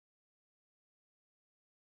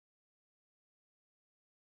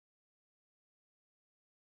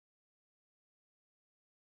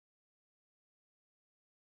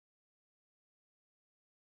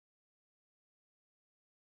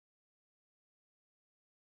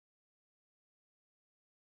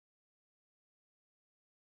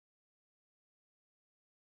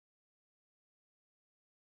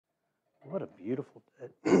What a beautiful,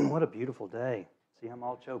 what a beautiful day. See, I'm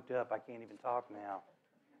all choked up. I can't even talk now.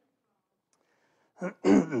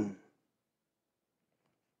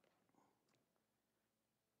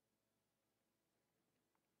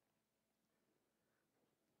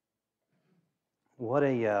 What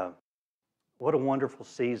a wonderful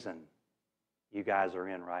season you guys are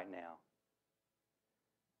in right now.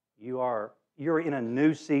 You're in a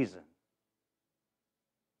new season.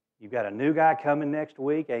 You've got a new guy coming next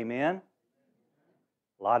week. Amen.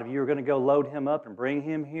 A lot of you are going to go load him up and bring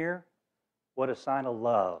him here. What a sign of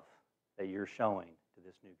love that you're showing to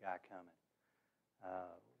this new guy coming.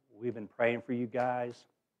 We've been praying for you guys.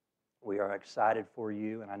 We are excited for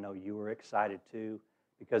you, and I know you are excited too,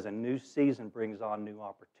 because a new season brings on new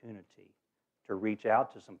opportunity to reach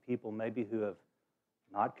out to some people maybe who have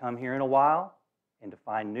not come here in a while and to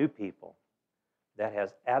find new people. That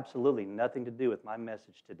has absolutely nothing to do with my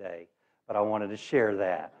message today, but I wanted to share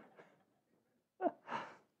that.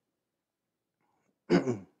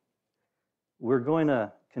 We're going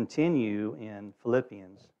to continue in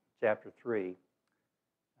Philippians chapter 3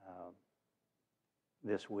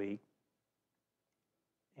 this week.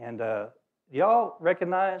 And y'all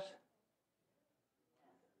recognize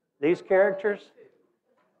these characters?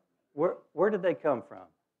 Where did they come from?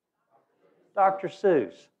 Dr.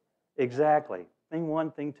 Seuss. Exactly. Thing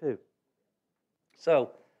one, thing two.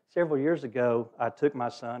 So, several years ago, I took my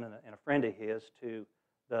son and a friend of his to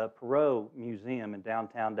the Perot Museum in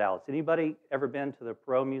downtown Dallas. Anybody ever been to the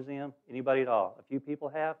Perot Museum? Anybody at all? A few people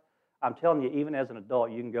have? I'm telling you, even as an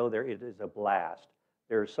adult, you can go there. It is a blast.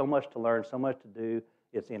 There's so much to learn, so much to do.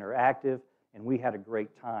 It's interactive, and we had a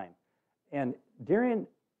great time. And during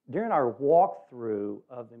our walkthrough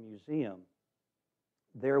of the museum,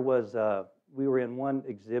 there was we were in one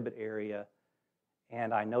exhibit area,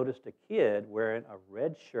 and I noticed a kid wearing a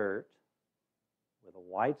red shirt with a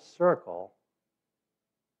white circle,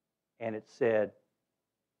 and it said,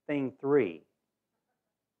 Thing 3.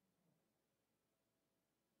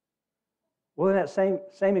 Well, in that same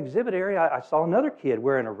exhibit area, I saw another kid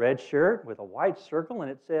wearing a red shirt with a white circle, and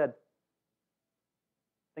it said,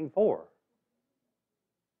 Thing 4.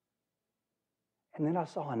 And then I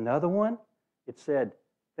saw another one. It said,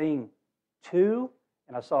 Thing 2.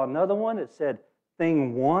 And I saw another one. It said,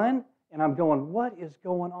 Thing 1. And I'm going, what is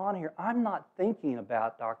going on here? I'm not thinking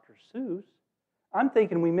about Dr. Seuss. I'm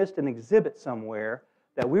thinking we missed an exhibit somewhere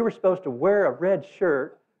that we were supposed to wear a red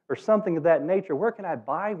shirt or something of that nature. Where can I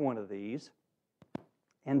buy one of these?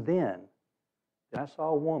 And then I saw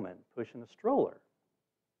a woman pushing a stroller.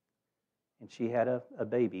 And she had a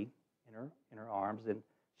baby in her arms, and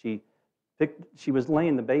she was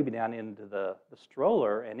laying the baby down into the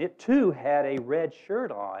stroller, and it too had a red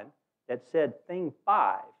shirt on that said Thing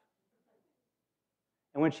 5.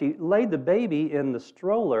 And when she laid the baby in the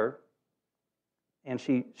stroller and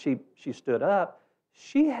she stood up,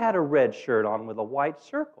 she had a red shirt on with a white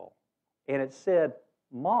circle, and it said,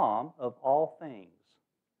 Mom of all things.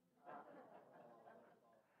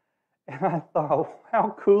 And I thought,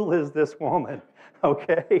 how cool is this woman?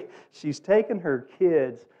 Okay, she's taken her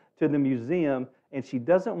kids to the museum, and she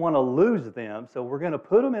doesn't want to lose them, so we're going to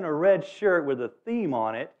put them in a red shirt with a theme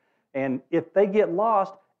on it, and if they get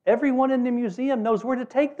lost, everyone in the museum knows where to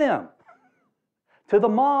take them, to the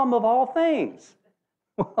mom of all things.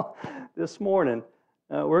 Well, this morning,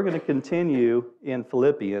 we're going to continue in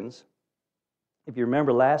Philippians. If you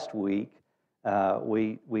remember last week,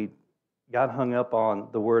 we got hung up on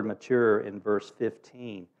the word mature in verse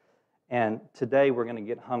 15, and today we're going to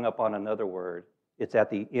get hung up on another word. It's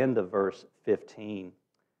at the end of verse 15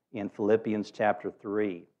 in Philippians chapter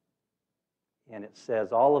 3. And it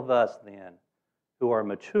says, all of us then who are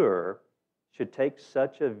mature should take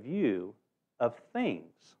such a view of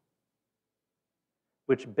things.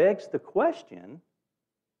 Which begs the question,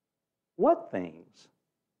 what things?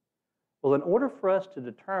 Well, in order for us to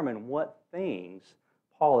determine what things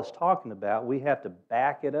Paul is talking about, we have to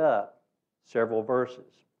back it up several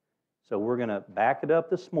verses. So we're going to back it up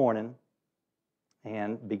this morning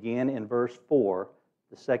and begin in verse 4,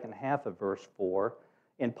 the second half of verse 4.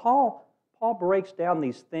 And Paul breaks down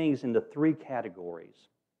these things into three categories.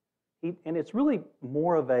 And it's really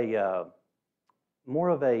more of a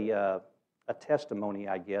testimony,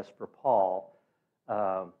 I guess, for Paul.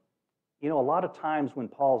 A lot of times when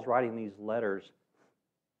Paul's writing these letters,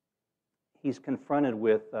 he's confronted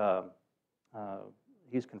with some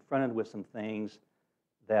things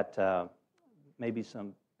that maybe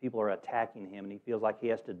some people are attacking him, and he feels like he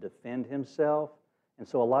has to defend himself. And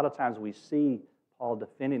so a lot of times we see Paul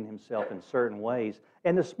defending himself in certain ways.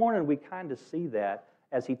 And this morning we kind of see that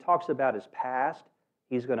as he talks about his past.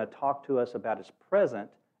 He's going to talk to us about his present,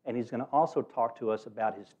 and he's going to also talk to us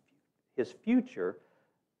about his future.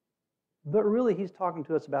 But really, he's talking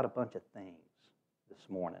to us about a bunch of things this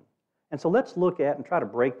morning. And so let's look at and try to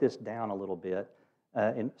break this down a little bit.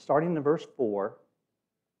 Starting in verse 4,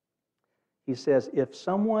 he says, if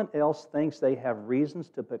someone else thinks they have reasons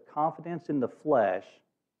to put confidence in the flesh,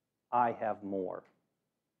 I have more.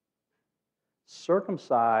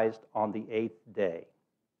 Circumcised on the 8th day.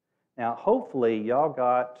 Now, hopefully, y'all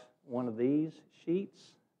got one of these sheets.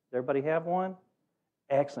 Does everybody have one?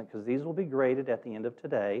 Excellent, because these will be graded at the end of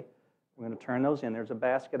today. We're going to turn those in. There's a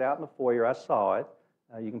basket out in the foyer. I saw it.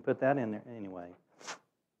 You can put that in there anyway.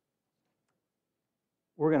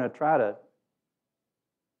 We're going to try to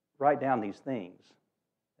write down these things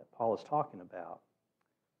that Paul is talking about.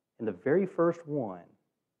 And the very first one,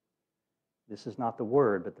 this is not the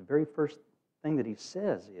word, but the very first thing that he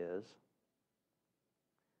says is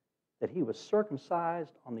that he was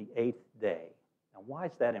circumcised on the 8th day. Now, why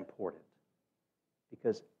is that important?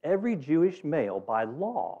 Because every Jewish male, by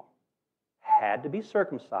law, had to be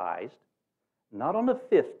circumcised, not on the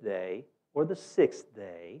 5th day, or the 6th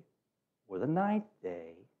day, or the 9th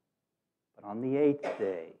day, but on the 8th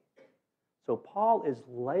day. So Paul is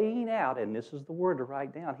laying out, and this is the word to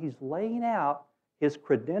write down, he's laying out his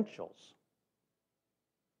credentials.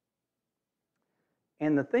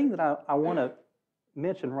 And the thing that I want to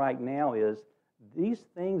mention right now is these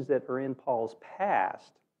things that are in Paul's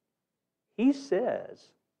past, he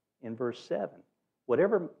says in verse 7,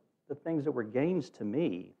 whatever the things that were gains to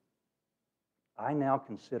me, I now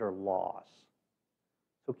consider loss.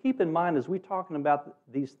 So keep in mind, as we're talking about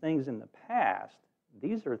these things in the past,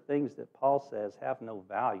 these are things that Paul says have no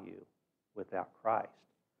value without Christ.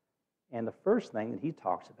 And the first thing that he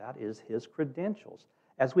talks about is his credentials.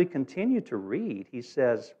 As we continue to read, he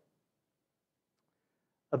says,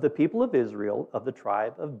 of the people of Israel, of the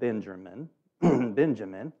tribe of Benjamin,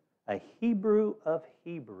 a Hebrew of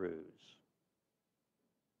Hebrews.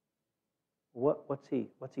 What's he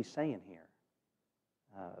saying here?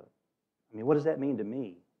 What does that mean to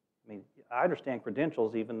me? I understand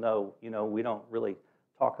credentials, even though we don't really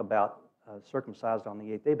talk about circumcised on the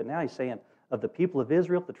 8th day. But now he's saying of the people of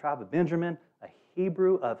Israel, the tribe of Benjamin, a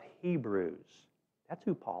Hebrew of Hebrews. That's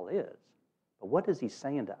who Paul is. But what is he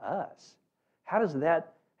saying to us? How does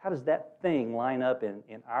that thing line up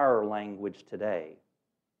in our language today?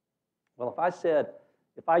 Well,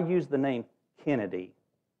 if I used the name Kennedy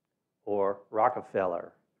or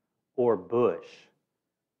Rockefeller or Bush,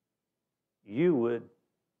 you would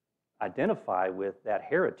identify with that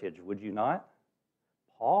heritage, would you not?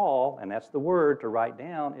 Paul, and that's the word to write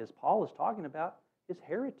down, is Paul is talking about his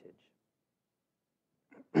heritage.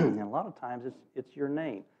 And a lot of times it's your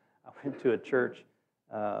name. I went to a church,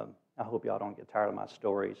 I hope y'all don't get tired of my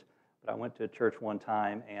stories, but I went to a church one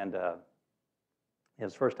time, and it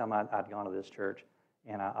was the first time I'd gone to this church,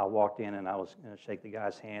 and I walked in, and I was going to shake the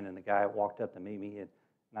guy's hand, and the guy walked up to me, and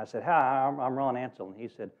I said, hi, I'm Ron Ansell, and he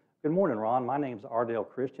said, good morning, Ron. My name's Ardell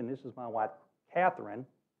Christian. This is my wife, Catherine.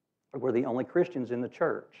 We're the only Christians in the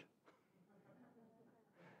church.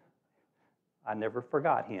 I never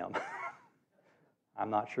forgot him. I'm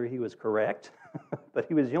not sure he was correct, but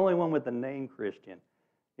he was the only one with the name Christian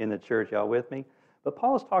in the church. Y'all with me? But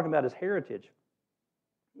Paul is talking about his heritage.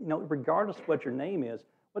 Regardless of what your name is,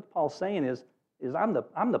 what Paul's saying is I'm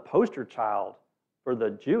the poster child for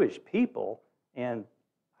the Jewish people, and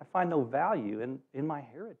I find no value in my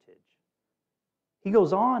heritage. He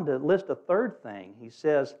goes on to list a third thing. He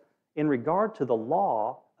says, in regard to the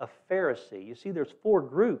law, a Pharisee. You see, there's 4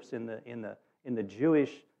 groups in the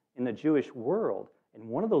Jewish world, and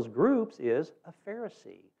one of those groups is a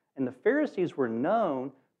Pharisee. And the Pharisees were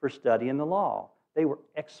known for studying the law. They were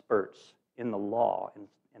experts in the law,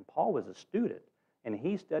 and Paul was a student, and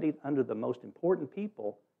he studied under the most important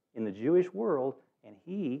people in the Jewish world, and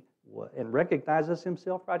he recognizes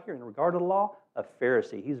himself right here in regard to the law, a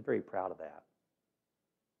Pharisee. He's very proud of that.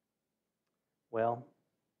 Well,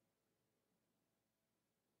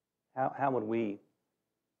 how would we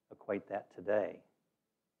equate that today?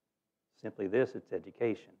 Simply this, it's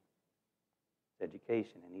education. It's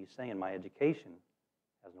education. And he's saying my education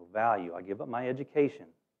has no value. I give up my education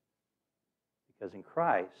because in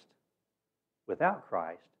Christ, without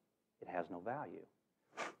Christ, it has no value.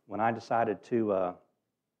 When I decided to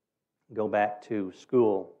go back to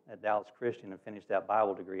school at Dallas Christian and finish that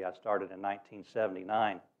Bible degree I started in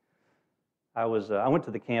 1979, I went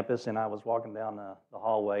to the campus and I was walking down the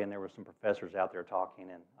hallway and there were some professors out there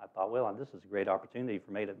talking, and I thought, well, this is a great opportunity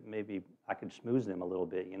for me to maybe I could schmooze them a little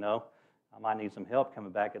bit, I might need some help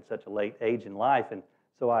coming back at such a late age in life. And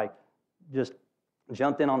so I just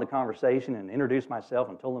jumped in on the conversation and introduced myself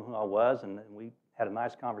and told them who I was, and we had a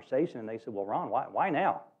nice conversation, and they said, well, Ron, why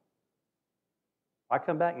now? Why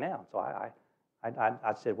come back now? So I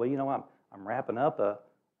said, well, you know, I'm wrapping up a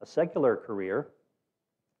secular career,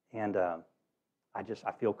 and I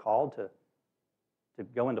feel called to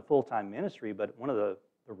go into full-time ministry, but one of the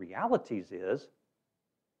realities is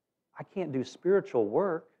I can't do spiritual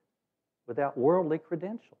work without worldly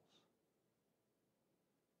credentials.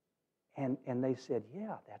 And they said,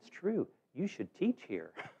 yeah, that's true. You should teach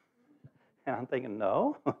here. And I'm thinking,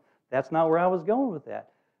 no, that's not where I was going with that.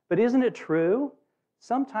 But isn't it true?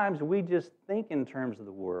 Sometimes we just think in terms of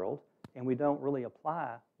the world, and we don't really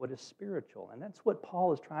apply what is spiritual. And that's what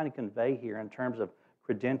Paul is trying to convey here in terms of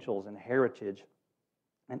credentials and heritage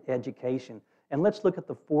and education. And let's look at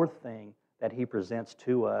the fourth thing that he presents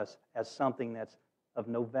to us as something that's of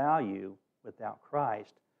no value without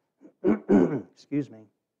Christ. Excuse me.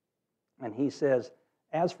 And he says,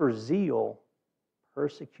 as for zeal,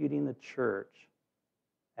 persecuting the church,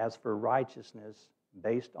 as for righteousness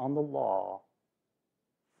based on the law,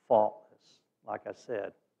 faultless. Like I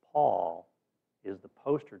said, Paul is the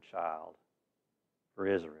poster child for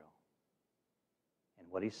Israel. And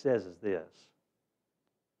what he says is this: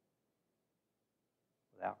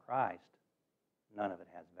 without Christ, none of it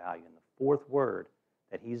has value. And the fourth word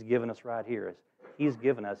that he's given us right here is he's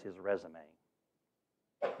given us his resume.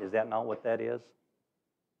 Is that not what that is?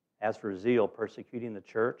 As for zeal, persecuting the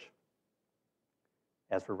church.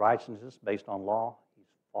 As for righteousness based on law, he's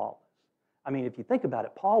faultless. I mean, if you think about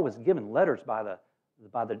it, Paul was given letters by the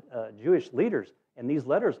Jewish leaders, and these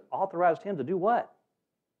letters authorized him to do what?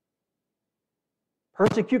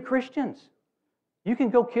 Persecute Christians. You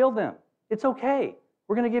can go kill them. It's okay.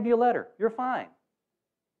 We're going to give you a letter. You're fine.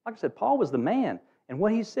 Like I said, Paul was the man. And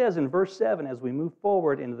what he says in verse 7, as we move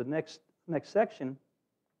forward into the next section,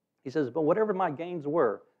 he says, but whatever my gains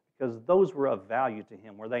were, because those were of value to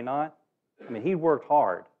him, were they not? I mean, he worked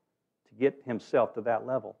hard to get himself to that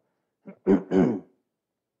level.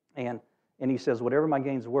 and he says, whatever my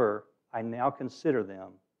gains were, I now consider them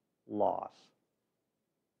loss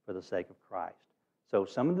for the sake of Christ. So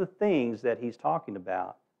some of the things that he's talking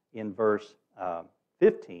about in verse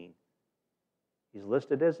 15, he's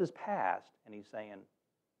listed as his past, and he's saying,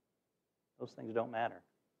 those things don't matter.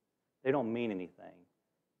 They don't mean anything.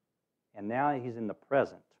 And now he's in the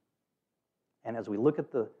present. And as we look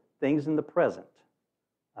at the things in the present,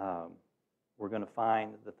 we're going to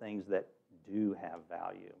find the things that do have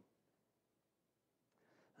value.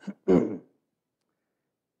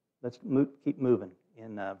 Let's keep moving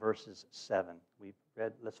in verses 7. We've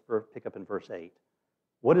read. Let's pick up in verse 8.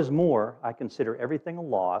 What is more, I consider everything a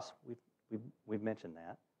loss. We've mentioned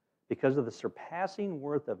that, because of the surpassing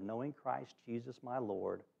worth of knowing Christ Jesus my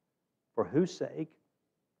Lord, for whose sake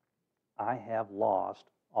I have lost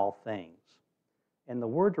all things. And the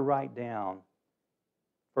word to write down,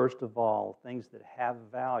 first of all, things that have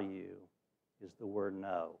value, is the word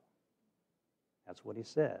know. That's what he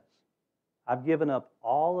says. I've given up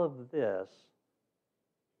all of this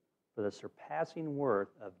for the surpassing worth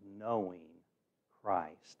of knowing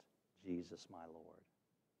Christ, Jesus my Lord.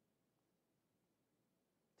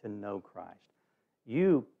 To know Christ.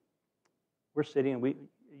 We're sitting,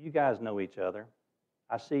 you guys know each other.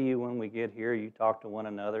 I see you when we get here. You talk to one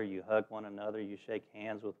another. You hug one another. You shake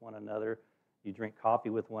hands with one another. You drink coffee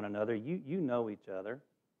with one another. You know each other.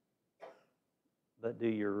 But do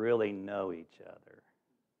you really know each other?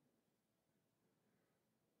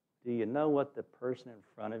 Do you know what the person in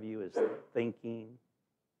front of you is thinking?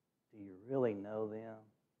 Do you really know them?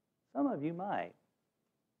 Some of you might.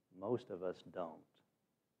 Most of us don't.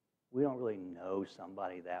 We don't really know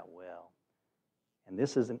somebody that well. And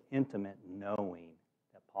this is an intimate knowing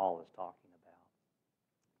that Paul is talking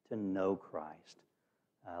about. To know Christ.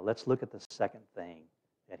 Let's look at the second thing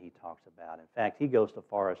that he talks about. In fact, he goes so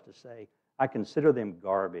far as to say, I consider them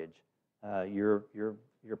garbage. Your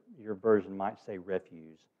version might say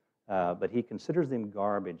refuse. But he considers them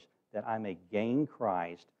garbage, that I may gain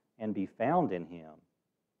Christ and be found in him,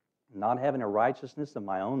 not having a righteousness of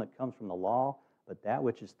my own that comes from the law, but that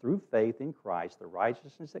which is through faith in Christ, the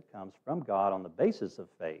righteousness that comes from God on the basis of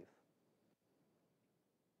faith.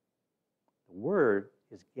 The word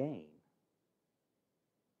is gain.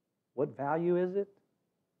 What value is it?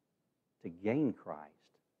 To gain Christ.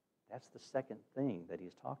 That's the second thing that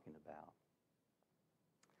he's talking about.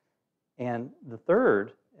 And the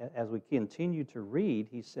third, as we continue to read,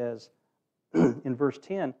 he says in verse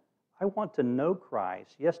 10, I want to know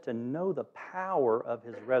Christ, yes, to know the power of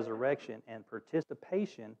his resurrection and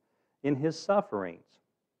participation in his sufferings.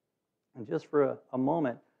 And just for a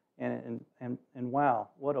moment, and wow,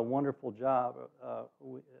 what a wonderful job,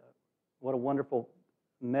 what a wonderful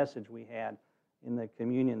message we had in the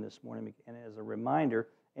communion this morning, and as a reminder.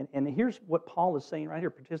 And here's what Paul is saying right here: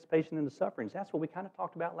 participation in the sufferings. That's what we kind of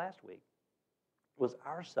talked about last week, was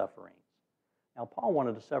our sufferings. Now, Paul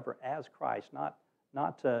wanted to suffer as Christ, not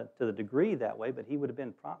to the degree that way, but he would have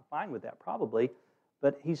been fine with that probably.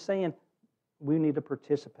 But he's saying we need to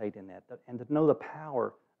participate in that and to know the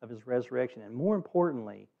power of his resurrection. And more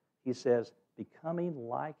importantly, he says, becoming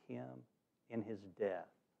like him in his death.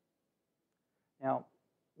 Now,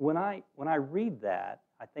 when I read that,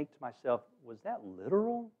 I think to myself, was that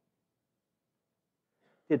literal?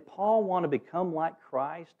 Did Paul want to become like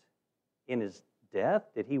Christ in his death?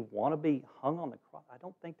 Did he want to be hung on the cross? I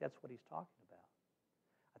don't think that's what he's talking about.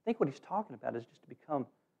 I think what he's talking about is just to become,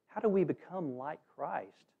 how do we become like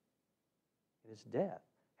Christ in his death?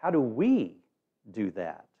 How do we do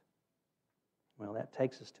that? Well, that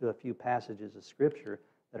takes us to a few passages of Scripture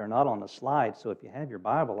that are not on the slide. So if you have your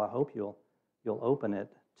Bible, I hope you'll open it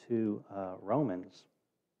to Romans.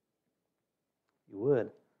 You would.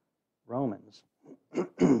 Romans.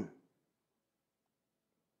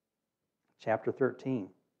 Chapter 13.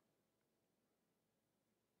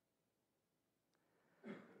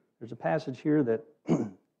 There's a passage here that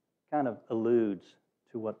kind of alludes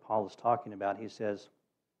to what Paul is talking about. He says,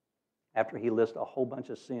 after he lists a whole bunch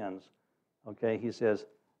of sins, okay, he says,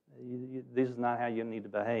 this is not how you need to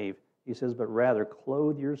behave. He says, but rather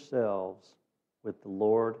clothe yourselves with the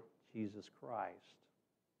Lord Jesus Christ.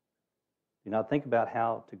 Do not think about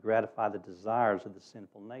how to gratify the desires of the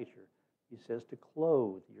sinful nature. He says to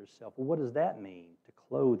clothe yourself. Well, what does that mean, to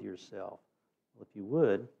clothe yourself? Well, if you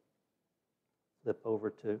would, flip over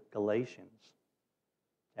to Galatians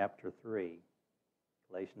chapter 3.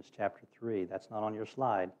 Galatians chapter 3. That's not on your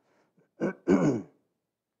slide.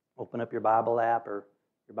 Open up your Bible app or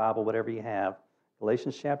your Bible, whatever you have.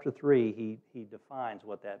 Galatians chapter 3, he defines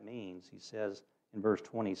what that means. He says in verse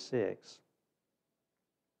 26,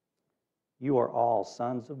 you are all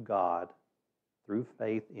sons of God through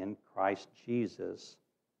faith in Christ Jesus.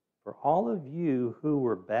 For all of you who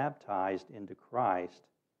were baptized into Christ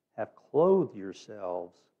have clothed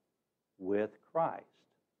yourselves with Christ.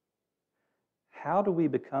 How do we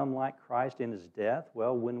become like Christ in his death?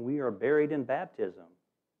 Well, when we are buried in baptism.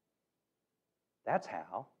 That's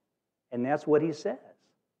how. And that's what he says.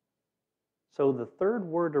 So the third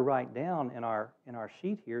word to write down in our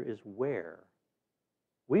sheet here is wear.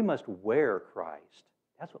 We must wear Christ.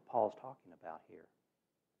 That's what Paul's talking about here.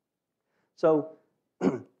 So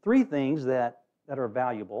three things that are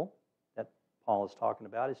valuable that Paul is talking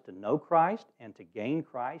about is to know Christ and to gain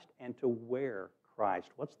Christ and to wear Christ.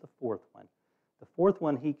 What's the fourth one? The fourth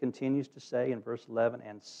one he continues to say in verse 11,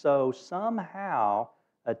 and so somehow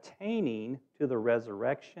attaining to the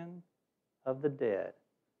resurrection of the dead.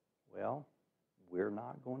 Well, we're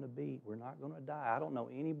not going to die. I don't know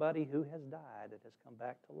anybody who has died that has come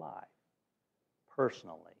back to life,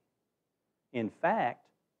 personally. In fact,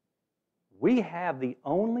 we have the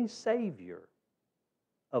only Savior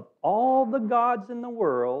of all the gods in the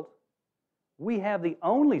world. We have the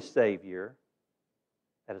only Savior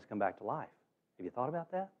that has come back to life. Have you thought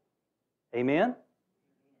about that? Amen?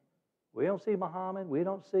 We don't see Muhammad. We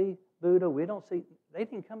don't see Buddha. They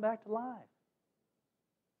didn't come back to life.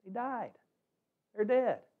 They died. They're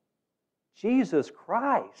dead. Jesus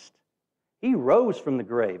Christ, he rose from the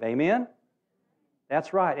grave. Amen?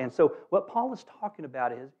 That's right. And so what Paul is talking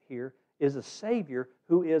about here is a Savior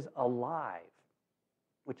who is alive,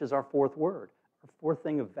 which is our fourth word. Our fourth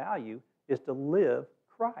thing of value is to live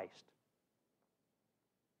Christ.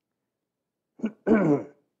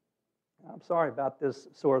 I'm sorry about this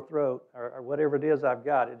sore throat or whatever it is I've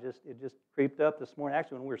got. It just creeped up this morning.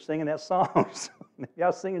 Actually, when we were singing that song, maybe I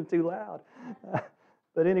was singing too loud.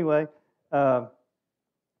 But anyway, and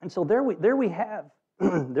so there we have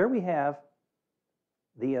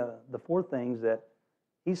the four things that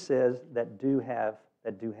he says that do have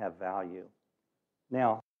value.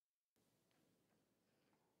 Now,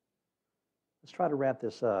 let's try to wrap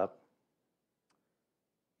this up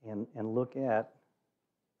and look at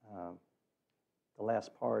the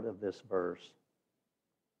last part of this verse,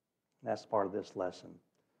 last part of this lesson.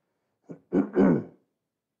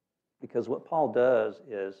 Because what Paul does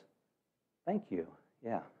is, thank you,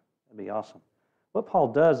 yeah, that'd be awesome. What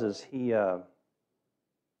Paul does is he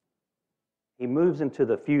moves into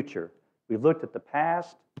the future. We've looked at the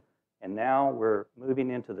past, and now we're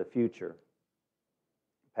moving into the future.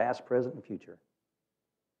 Past, present, and future.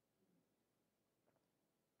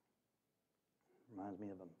 Reminds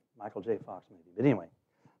me of a Michael J. Fox movie. But anyway,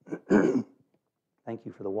 thank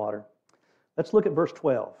you for the water. Let's look at verse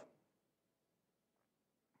 12.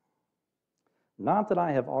 Not that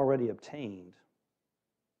I have already obtained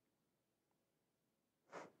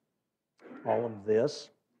all of this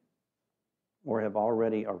or have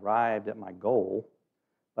already arrived at my goal,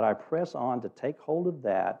 but I press on to take hold of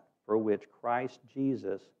that for which Christ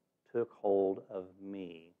Jesus took hold of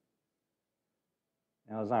me.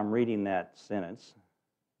 Now, as I'm reading that sentence,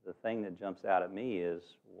 the thing that jumps out at me is,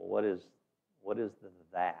 well, what is the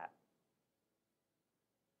that?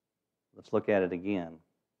 Let's look at it again.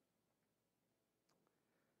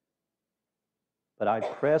 But I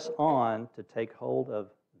press on to take hold of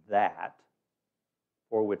that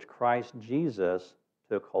for which Christ Jesus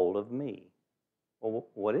took hold of me. Well,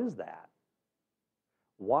 what is that?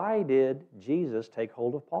 Why did Jesus take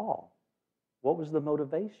hold of Paul? What was the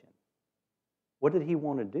motivation? What did he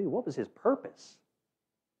want to do? What was his purpose?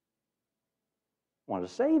 He wanted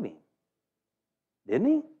to save him, didn't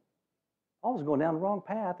he? Paul was going down the wrong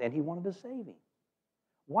path, and he wanted to save him.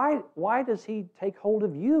 Why does he take hold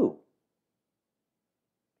of you?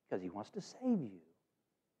 Because he wants to save you.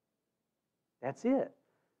 That's it.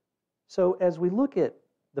 So as we look at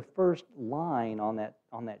the first line on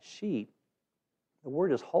that sheet, the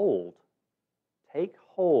word is hold. Take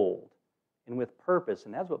hold, and with purpose.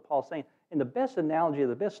 And that's what Paul's saying. And the best analogy,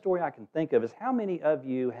 the best story I can think of is how many of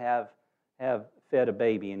you have fed a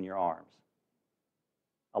baby in your arms?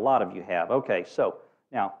 A lot of you have. Okay, so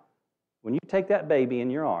now, when you take that baby in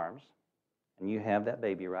your arms, and you have that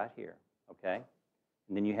baby right here, okay?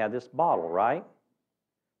 And then you have this bottle, right?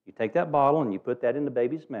 You take that bottle and you put that in the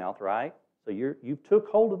baby's mouth, right? So you took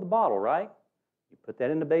hold of the bottle, right? You put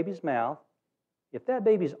that in the baby's mouth. If that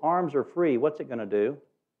baby's arms are free, what's it going to do?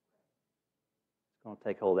 It's going to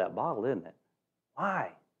take hold of that bottle, isn't it?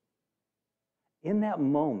 Why? In that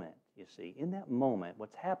moment, you see, in that moment,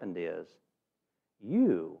 what's happened is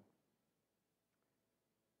you,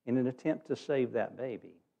 in an attempt to save that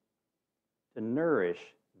baby, to nourish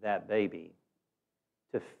that baby,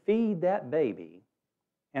 to feed that baby,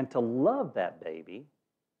 and to love that baby,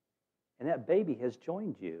 and that baby has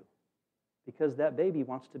joined you because that baby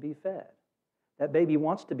wants to be fed. That baby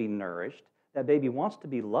wants to be nourished. That baby wants to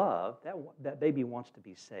be loved. That baby wants to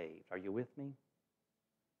be saved. Are you with me?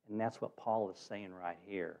 And that's what Paul is saying right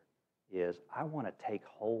here is, I want to take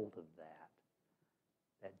hold of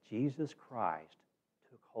that Jesus Christ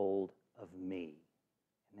took hold of me.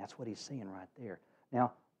 And that's what he's saying right there.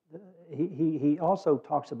 Now, he also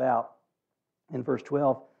talks about, in verse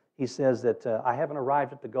 12, he says that I haven't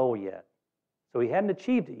arrived at the goal yet. So he hadn't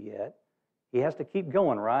achieved it yet. He has to keep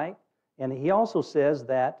going, right? And he also says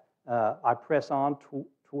that I press on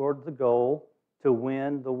toward the goal to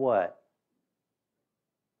win the what?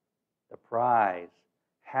 The prize.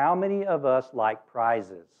 How many of us like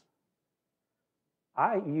prizes?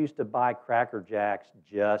 I used to buy Cracker Jacks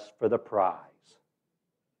just for the prize.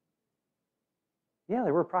 Yeah,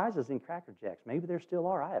 there were prizes in Cracker Jacks. Maybe there still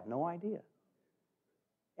are. I have no idea.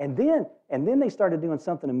 And then they started doing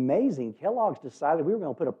something amazing. Kellogg's decided we were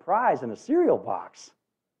going to put a prize in a cereal box.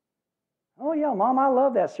 Oh, yeah, Mom, I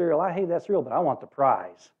love that cereal. I hate that cereal, but I want the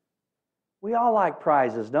prize. We all like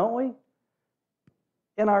prizes, don't we?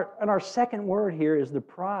 And our second word here is the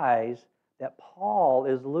prize that Paul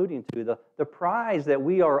is alluding to, the prize that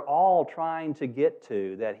we are all trying to get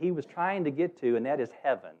to, that he was trying to get to, and that is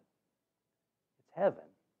heaven. It's heaven.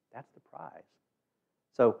 That's the prize.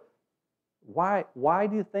 So why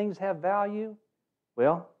do things have value?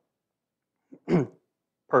 Well,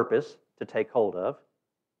 purpose to take hold of.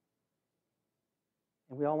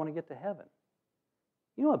 And we all want to get to heaven.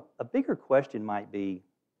 You know, a bigger question might be,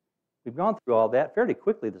 we've gone through all that fairly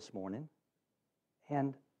quickly this morning,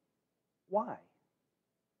 and why?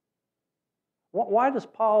 Why does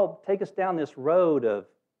Paul take us down this road of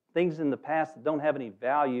things in the past that don't have any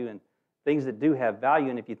value and things that do have value?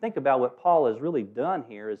 And if you think about what Paul has really done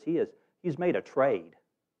here, is he's made a trade.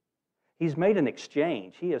 He's made an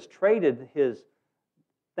exchange. He has traded his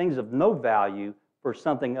things of no value for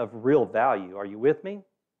something of real value. Are you with me?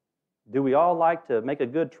 Do we all like to make a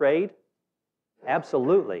good trade?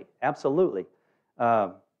 Absolutely, absolutely.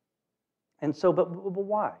 And so, but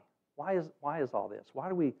why? Why is all this? Why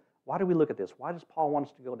do we look at this? Why does Paul want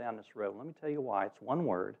us to go down this road? Let me tell you why. It's one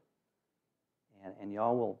word, and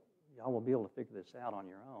y'all will be able to figure this out on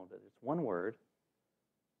your own. But it's one word.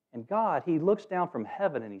 And God, he looks down from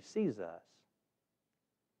heaven and he sees us,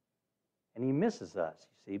 and he misses us.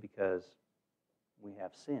 You see, because we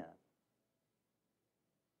have sin.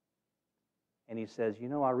 And he says, you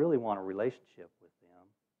know, I really want a relationship with them,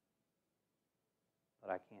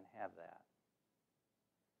 but I can't have that.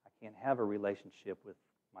 I can't have a relationship with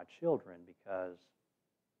my children because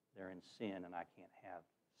they're in sin and I can't have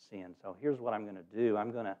sin. So here's what I'm going to do.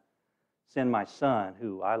 I'm going to send my son,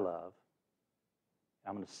 who I love.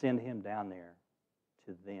 I'm going to send him down there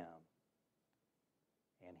to them.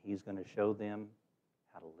 And He's going to show them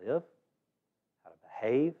how to live, how to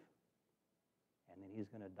behave, and then He's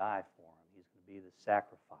going to die for them. He's going to be the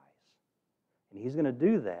sacrifice. And He's going to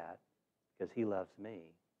do that because He loves me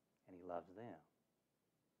and He loves them.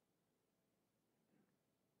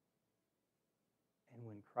 And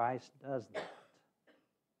when Christ does that,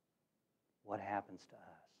 what happens to us?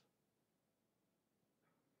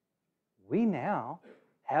 We now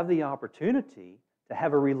have the opportunity to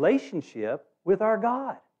have a relationship with our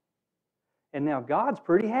God. And now God's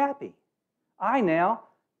pretty happy. I now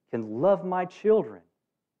can love my children.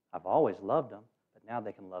 I've always loved them, but now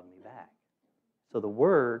they can love me back. So the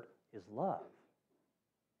word is love.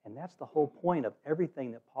 And that's the whole point of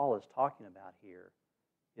everything that Paul is talking about here,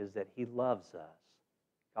 is that he loves us.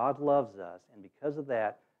 God loves us, and because of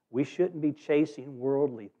that, we shouldn't be chasing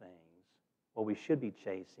worldly things. What we should be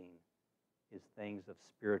chasing is things of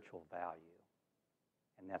spiritual value.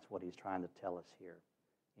 And that's what he's trying to tell us here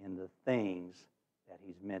in the things that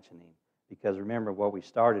he's mentioning. Because remember, what we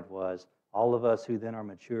started was, all of us who then are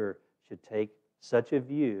mature should take such a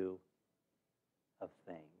view of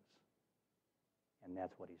things. And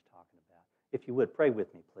that's what he's talking about. If you would, pray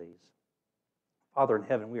with me, please. Father in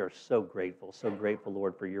heaven, we are so grateful,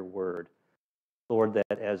 Lord, for your word. Lord,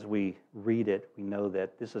 that as we read it, we know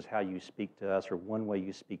that this is how you speak to us, or one way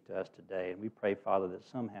you speak to us today. And we pray, Father, that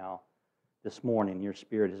somehow this morning your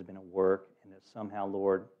Spirit has been at work, and that somehow,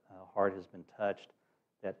 Lord, a heart has been touched,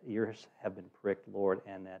 that ears have been pricked, Lord,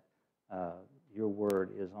 and that your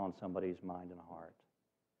word is on somebody's mind and heart.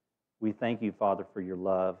 We thank you, Father, for your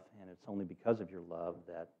love, and it's only because of your love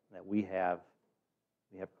that we have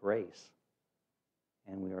grace.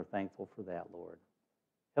 And we are thankful for that, Lord.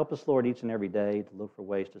 Help us, Lord, each and every day to look for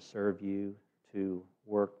ways to serve you, to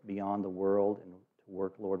work beyond the world, and to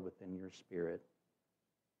work, Lord, within your Spirit.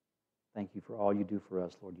 Thank you for all you do for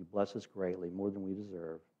us, Lord. You bless us greatly, more than we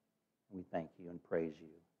deserve. And we thank you and praise you.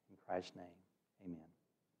 In Christ's name, amen.